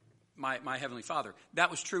my Heavenly Father. That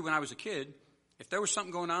was true when I was a kid. If there was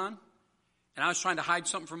something going on and I was trying to hide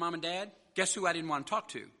something from Mom and Dad, guess who I didn't want to talk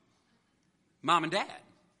to? Mom and Dad.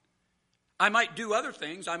 I might do other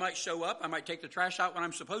things. I might show up. I might take the trash out when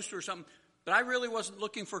I'm supposed to or something. But I really wasn't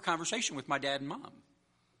looking for a conversation with my dad and mom.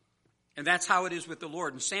 And that's how it is with the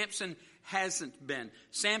Lord. And Samson hasn't been.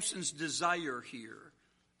 Samson's desire here,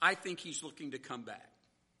 I think he's looking to come back.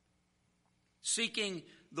 Seeking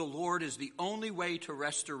the Lord is the only way to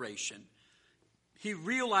restoration. He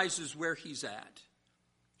realizes where he's at.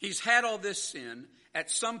 He's had all this sin. At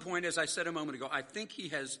some point, as I said a moment ago, I think he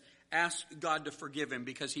has asked God to forgive him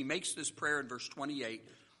because he makes this prayer in verse 28,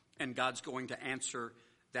 and God's going to answer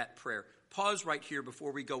that prayer. Pause right here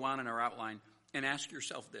before we go on in our outline and ask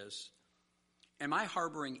yourself this. Am I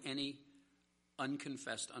harboring any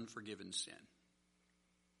unconfessed, unforgiven sin?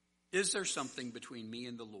 Is there something between me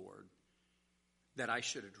and the Lord that I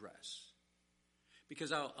should address?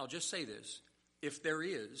 Because I'll just say this. If there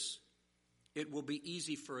is, it will be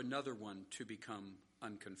easy for another one to become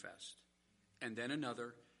unconfessed. And then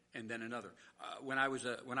another, and then another. When I was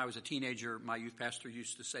a teenager, my youth pastor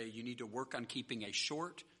used to say, you need to work on keeping a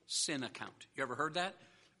short sin account. You ever heard that?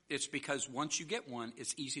 It's because once you get one,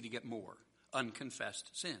 it's easy to get more unconfessed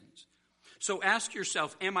sins. So ask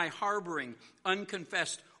yourself, am I harboring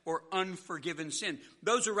unconfessed or unforgiven sin?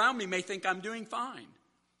 Those around me may think I'm doing fine.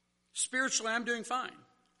 Spiritually, I'm doing fine.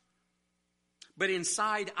 But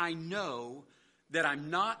inside, I know that I'm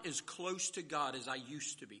not as close to God as I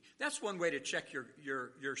used to be. That's one way to check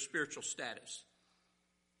your spiritual status.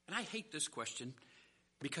 And I hate this question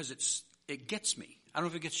because it gets me. I don't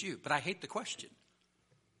know if it gets you, but I hate the question.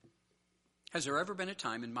 Has there ever been a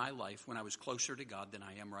time in my life when I was closer to God than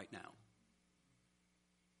I am right now?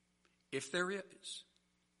 If there is,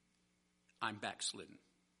 I'm backslidden.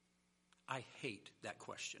 I hate that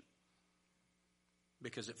question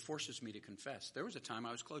because it forces me to confess. There was a time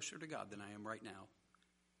I was closer to God than I am right now.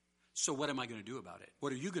 So what am I going to do about it?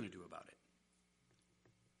 What are you going to do about it?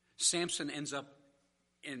 Samson ends up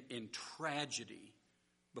in tragedy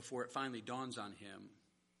before it finally dawns on him.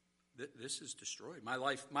 This is destroyed. My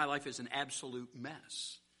life is an absolute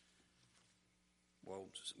mess. Well,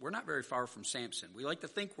 we're not very far from Samson. We like to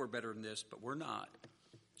think we're better than this, but we're not.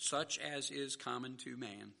 such as is common to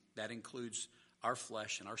man. That includes our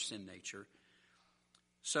flesh and our sin nature.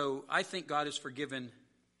 So I think God has forgiven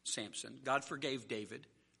Samson. God forgave David. Do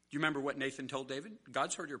you remember what Nathan told David?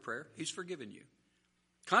 God's heard your prayer. He's forgiven you.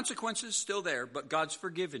 Consequences still there, but God's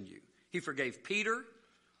forgiven you. He forgave Peter.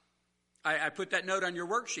 I put that note on your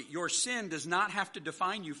worksheet. Your sin does not have to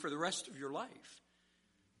define you for the rest of your life.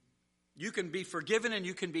 You can be forgiven and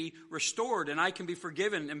you can be restored, and I can be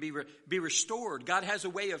forgiven and be restored. God has a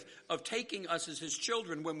way of taking us as his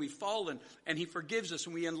children when we've fallen, and he forgives us,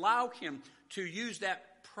 and we allow him to use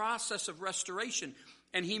that process of restoration,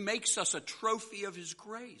 and he makes us a trophy of his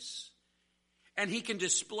grace. And he can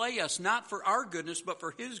display us not for our goodness, but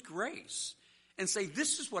for his grace, and say,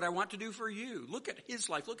 this is what I want to do for you. Look at his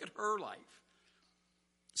life. Look at her life.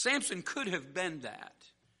 Samson could have been that.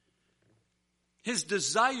 His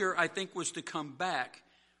desire, I think, was to come back,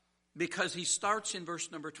 because he starts in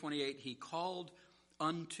verse number 28, he called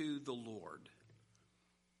unto the Lord.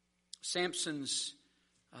 Samson's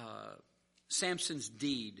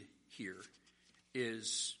deed here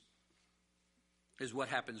is what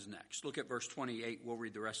happens next. Look at verse 28. We'll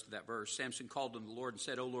read the rest of that verse. Samson called unto the Lord and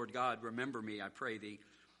said, O Lord God, remember me, I pray thee,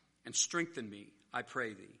 and strengthen me, I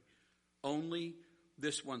pray thee. Only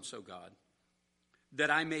this once, O God,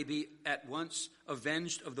 that I may be at once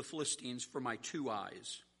avenged of the Philistines for my 2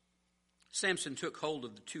 eyes. Samson took hold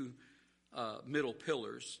of the 2 middle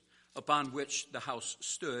pillars upon which the house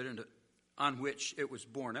stood, and on which it was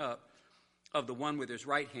borne up, of the one with his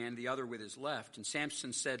right hand, the other with his left. And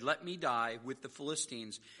Samson said, let me die with the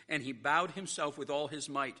Philistines. And he bowed himself with all his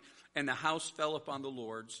might, and the house fell upon the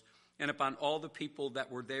lords and upon all the people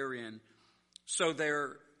that were therein. So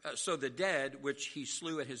the dead which he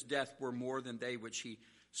slew at his death were more than they which he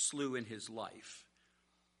slew in his life.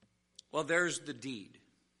 Well, there's the deed.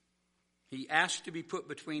 He asked to be put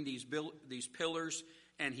between these pillars,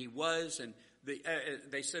 and he was, and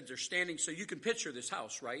they said they're standing, so you can picture this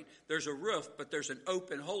house, right? There's a roof, but there's an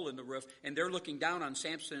open hole in the roof, and they're looking down on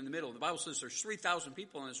Samson in the middle. The Bible says there's 3,000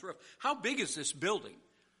 people on this roof. How big is this building?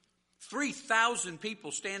 3,000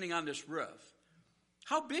 people standing on this roof.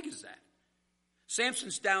 How big is that?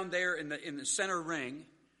 Samson's down there in the center ring,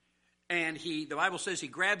 and the Bible says he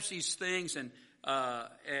grabs these things, and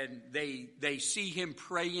they see him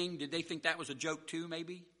praying. Did they think that was a joke too,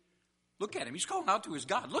 maybe? Look at him. He's calling out to his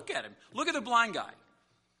God. Look at him. Look at the blind guy.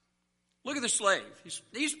 Look at the slave.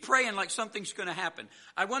 He's praying like something's going to happen.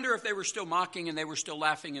 I wonder if they were still mocking and they were still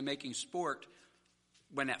laughing and making sport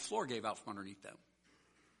when that floor gave out from underneath them.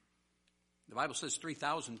 The Bible says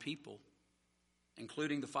 3,000 people,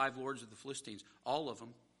 including the 5 lords of the Philistines, all of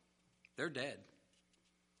them, they're dead.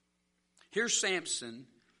 Here's Samson,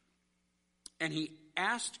 and he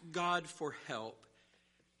asked God for help.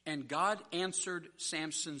 And God answered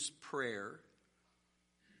Samson's prayer,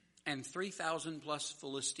 and 3,000 plus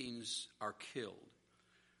Philistines are killed.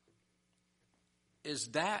 This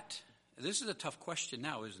is a tough question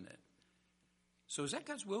now, isn't it? So is that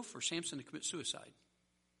God's will for Samson to commit suicide?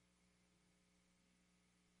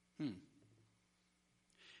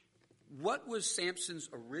 What was his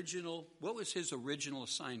original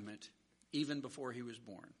assignment even before he was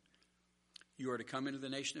born? You are to come into the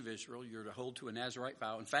nation of Israel. You are to hold to a Nazirite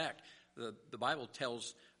vow. In fact, the Bible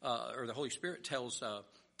tells, or the Holy Spirit tells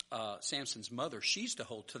Samson's mother, she's to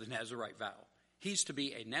hold to the Nazirite vow. He's to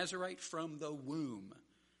be a Nazirite from the womb.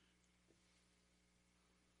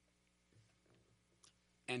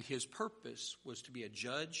 And his purpose was to be a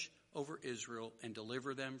judge over Israel and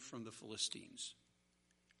deliver them from the Philistines.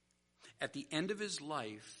 At the end of his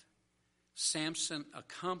life, Samson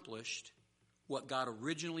accomplished what God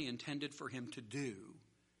originally intended for him to do,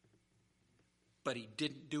 but he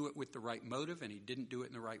didn't do it with the right motive, and he didn't do it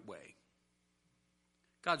in the right way.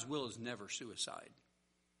 God's will is never suicide.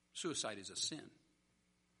 Suicide is a sin.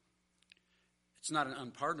 It's not an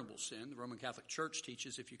unpardonable sin. The Roman Catholic Church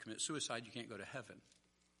teaches if you commit suicide, you can't go to heaven.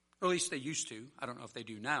 Or at least they used to. I don't know if they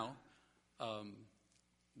do now.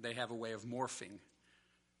 They have a way of morphing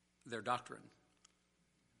their doctrine.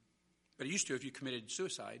 But it used to, if you committed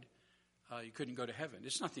suicide, you couldn't go to heaven.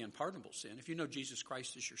 It's not the unpardonable sin. If you know Jesus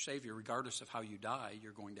Christ is your Savior, regardless of how you die,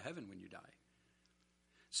 you're going to heaven when you die.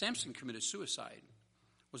 Samson committed suicide.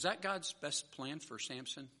 Was that God's best plan for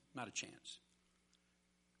Samson? Not a chance.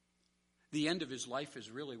 The end of his life is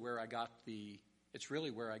really where I got the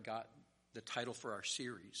title for our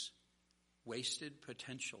series, Wasted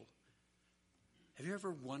Potential. Have you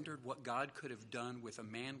ever wondered what God could have done with a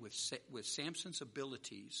man with Samson's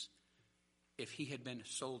abilities if he had been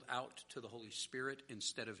sold out to the Holy Spirit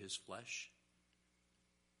instead of his flesh?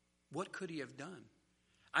 What could he have done?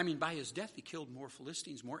 I mean, by his death, he killed more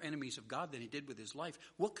Philistines, more enemies of God than he did with his life.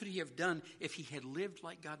 What could he have done if he had lived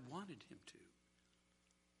like God wanted him to?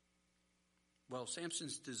 Well,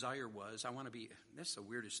 Samson's desire was, that's the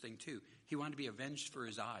weirdest thing too, he wanted to be avenged for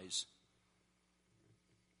his eyes.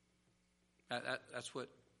 That's what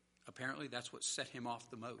set him off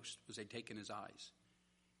the most, was they'd taken his eyes.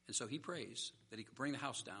 And so he prays that he could bring the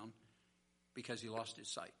house down because he lost his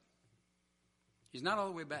sight. He's not all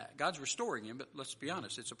the way back. God's restoring him, but let's be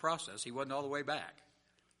honest, it's a process. He wasn't all the way back.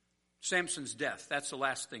 Samson's death, that's the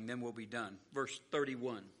last thing, then we'll be done. Verse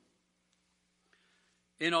 31.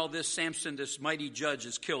 In all this, Samson, this mighty judge,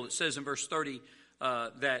 is killed. It says in verse 30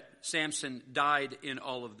 that Samson died in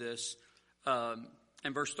all of this.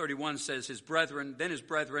 And verse 31 says, his brethren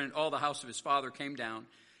and all the house of his father came down,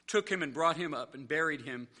 took him and brought him up and buried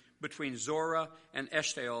him between Zorah and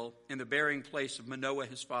Eshtaol in the burying place of Manoah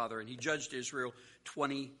his father, and he judged Israel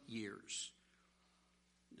 20 years.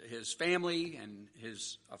 His family and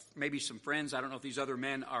his maybe some friends, I don't know if these other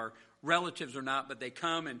men are relatives or not, but they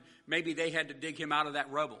come and maybe they had to dig him out of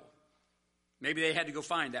that rubble. Maybe they had to go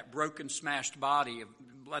find that broken, smashed body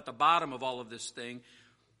at the bottom of all of this thing.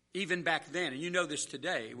 Even back then, and you know this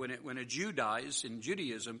today, when a Jew dies in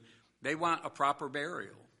Judaism, they want a proper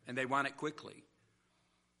burial, and they want it quickly.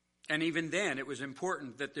 And even then, it was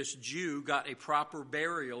important that this Jew got a proper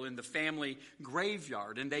burial in the family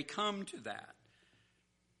graveyard, and they come to that.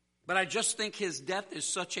 But I just think his death is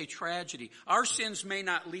such a tragedy. Our sins may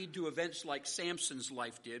not lead to events like Samson's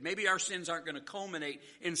life did. Maybe our sins aren't going to culminate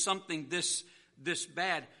in something this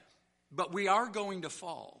bad, but we are going to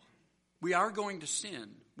fall. We are going to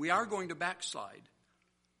sin. We are going to backslide.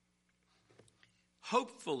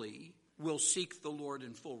 Hopefully, we'll seek the Lord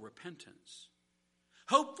in full repentance.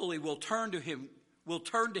 Hopefully, we'll turn to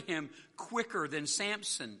him quicker than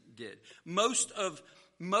Samson did. Most of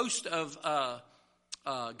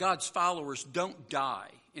God's followers don't die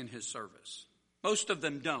in his service. Most of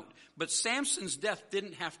them don't. But Samson's death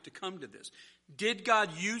didn't have to come to this. Did God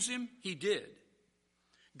use him? He did.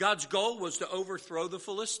 God's goal was to overthrow the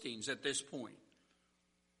Philistines at this point.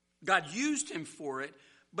 God used him for it,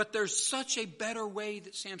 but there's such a better way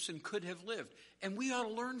that Samson could have lived. And we ought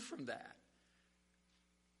to learn from that.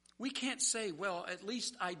 We can't say, well, at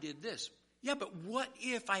least I did this. Yeah, but what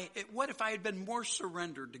if I had been more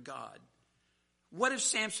surrendered to God? What if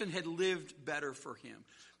Samson had lived better for him?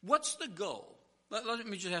 What's the goal? Let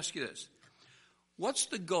me just ask you this. What's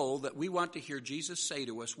the goal that we want to hear Jesus say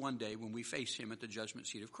to us one day when we face him at the judgment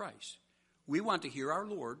seat of Christ? We want to hear our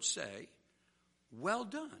Lord say, well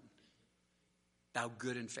done, thou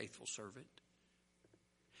good and faithful servant.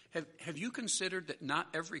 Have you considered that not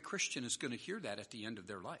every Christian is going to hear that at the end of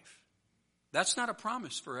their life? That's not a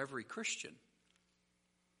promise for every Christian.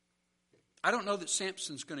 I don't know that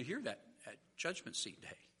Samson's going to hear that at judgment seat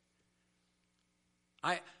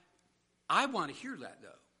day. I want to hear that, though.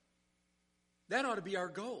 That ought to be our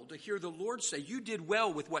goal, to hear the Lord say, you did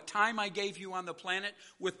well with what time I gave you on the planet,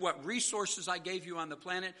 with what resources I gave you on the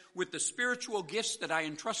planet, with the spiritual gifts that I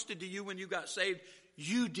entrusted to you when you got saved.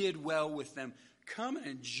 You did well with them. Come and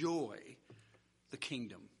enjoy the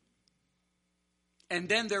kingdom. And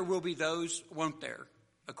then there will be those, won't there?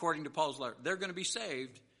 According to Paul's letter, they're going to be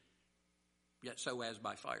saved, yet so as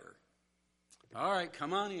by fire. All right,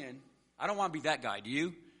 come on in. I don't want to be that guy, do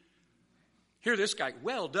you? Hear this guy,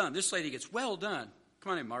 well done. This lady gets, well done.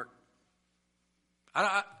 Come on in, Mark.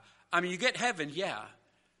 I mean, you get heaven, yeah.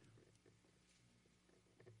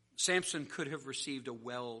 Samson could have received a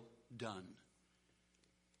well done.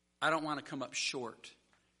 I don't want to come up short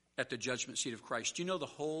at the judgment seat of Christ. Do you know the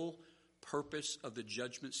whole purpose of the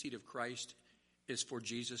judgment seat of Christ is for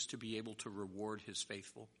Jesus to be able to reward his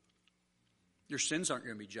faithful? Your sins aren't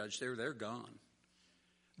going to be judged there. They're gone.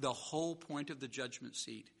 The whole point of the judgment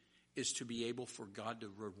seat is to be able for God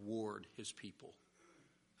to reward his people.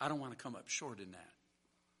 I don't want to come up short in that.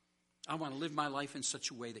 I want to live my life in such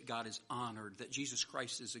a way that God is honored, that Jesus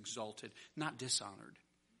Christ is exalted, not dishonored.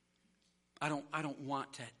 I don't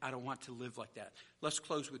want to live like that. Let's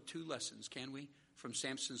close with two lessons, can we? From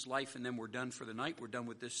Samson's life, and then we're done for the night. We're done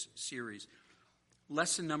with this series.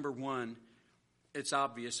 Lesson number one, it's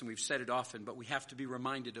obvious, and we've said it often, but we have to be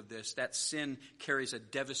reminded of this, that sin carries a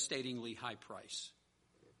devastatingly high price.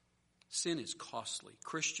 Sin is costly.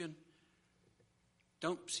 Christian,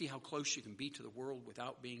 don't see how close you can be to the world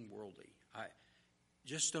without being worldly.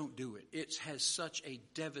 Just don't do it. It has such a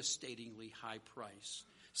devastatingly high price.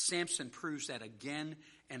 Samson proves that again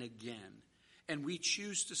and again. And we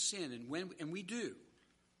choose to sin, and we do.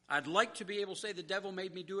 I'd like to be able to say the devil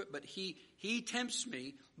made me do it, but he tempts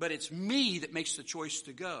me, but it's me that makes the choice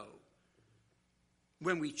to go.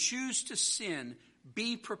 When we choose to sin,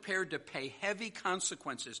 be prepared to pay heavy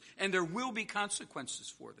consequences, and there will be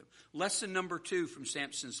consequences for them. Lesson number 2 from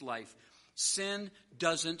Samson's life: sin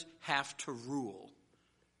doesn't have to rule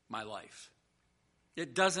my life.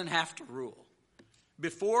 It doesn't have to rule.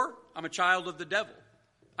 Before, I'm a child of the devil.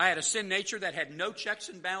 I had a sin nature that had no checks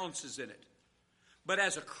and balances in it. But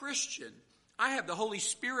as a Christian, I have the Holy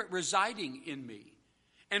Spirit residing in me.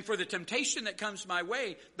 And for the temptation that comes my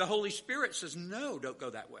way, the Holy Spirit says, no, don't go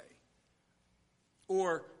that way.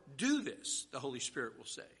 Or do this, the Holy Spirit will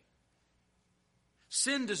say.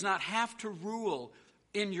 Sin does not have to rule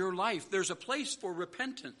in your life. There's a place for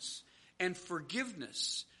repentance and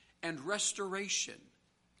forgiveness and restoration.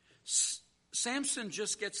 Samson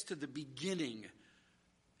just gets to the beginning.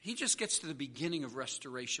 He just gets to the beginning of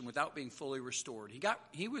restoration without being fully restored.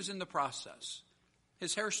 He was in the process.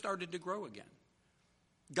 His hair started to grow again.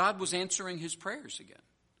 God was answering his prayers again.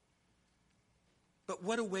 But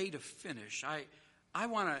what a way to finish. I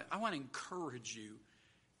want to encourage you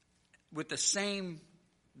with the same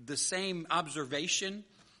observation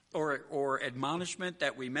or admonishment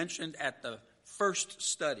that we mentioned at the first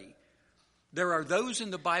study. There are those in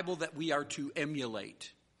the Bible that we are to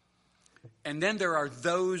emulate. And then there are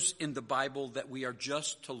those in the Bible that we are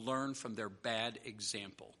just to learn from their bad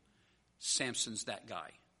example. Samson's that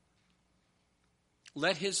guy.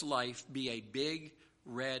 Let his life be a big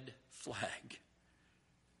red flag.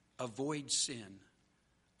 Avoid sin.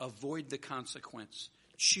 Avoid the consequence.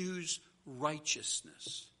 Choose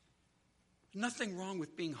righteousness. Nothing wrong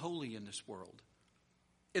with being holy in this world.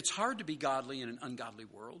 It's hard to be godly in an ungodly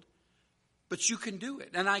world. But you can do it,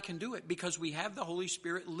 and I can do it, because we have the Holy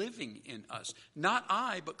Spirit living in us. Not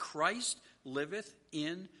I, but Christ liveth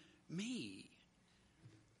in me.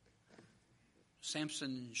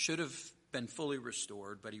 Samson should have been fully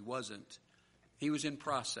restored, but he wasn't. He was in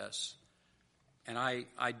process. And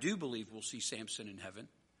I do believe we'll see Samson in heaven.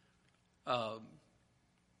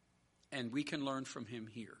 And we can learn from him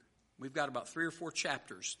here. We've got about 3 or 4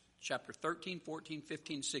 chapters. Chapter 13, 14,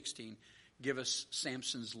 15, 16 give us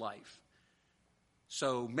Samson's life.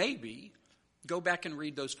 So maybe go back and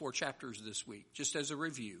read those 4 chapters this week, just as a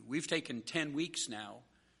review. We've taken 10 weeks now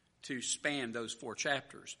to span those 4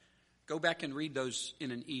 chapters. Go back and read those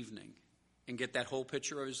in an evening and get that whole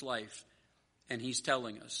picture of his life. And he's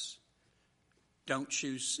telling us, don't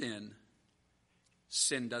choose sin.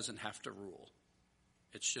 Sin doesn't have to rule.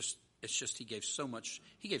 It's just he gave so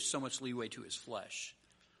much leeway to his flesh.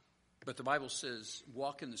 But the Bible says,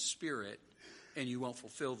 walk in the Spirit, and you won't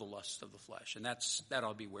fulfill the lusts of the flesh. And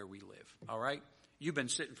that'll be where we live. All right? You've been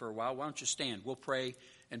sitting for a while. Why don't you stand? We'll pray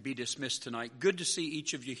and be dismissed tonight. Good to see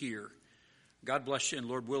each of you here. God bless you, and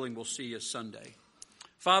Lord willing, we'll see you Sunday.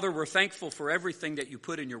 Father, we're thankful for everything that you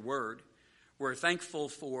put in your word. We're thankful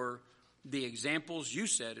for the examples. You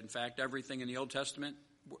said, in fact, everything in the Old Testament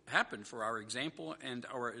happened for our example and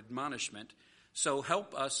our admonishment. So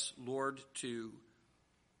help us, Lord, to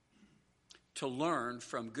learn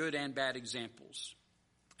from good and bad examples.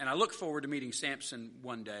 And I look forward to meeting Samson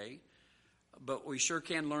one day, but we sure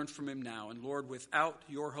can learn from him now. And Lord, without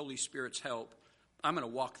your Holy Spirit's help, I'm going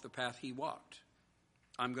to walk the path he walked.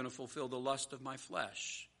 I'm going to fulfill the lust of my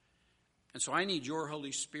flesh. And so I need your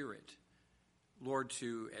Holy Spirit, Lord,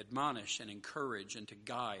 to admonish and encourage and to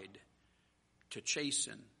guide, to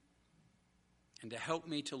chasten, and to help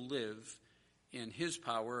me to live in his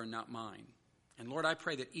power and not mine. And Lord, I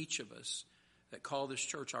pray that each of us that call this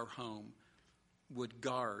church our home would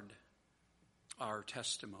guard our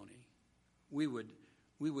testimony. We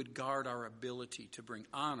would guard our ability to bring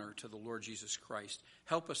honor to the Lord Jesus Christ.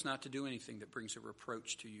 Help us not to do anything that brings a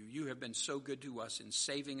reproach to you. You have been so good to us in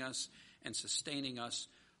saving us and sustaining us.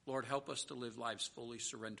 Lord, help us to live lives fully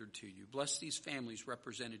surrendered to you. Bless these families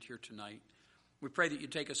represented here tonight. We pray that you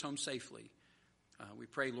take us home safely. We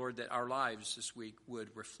pray, Lord, that our lives this week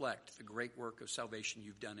would reflect the great work of salvation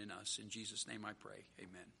you've done in us. In Jesus' name I pray.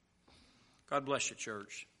 Amen. God bless you,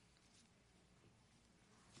 church.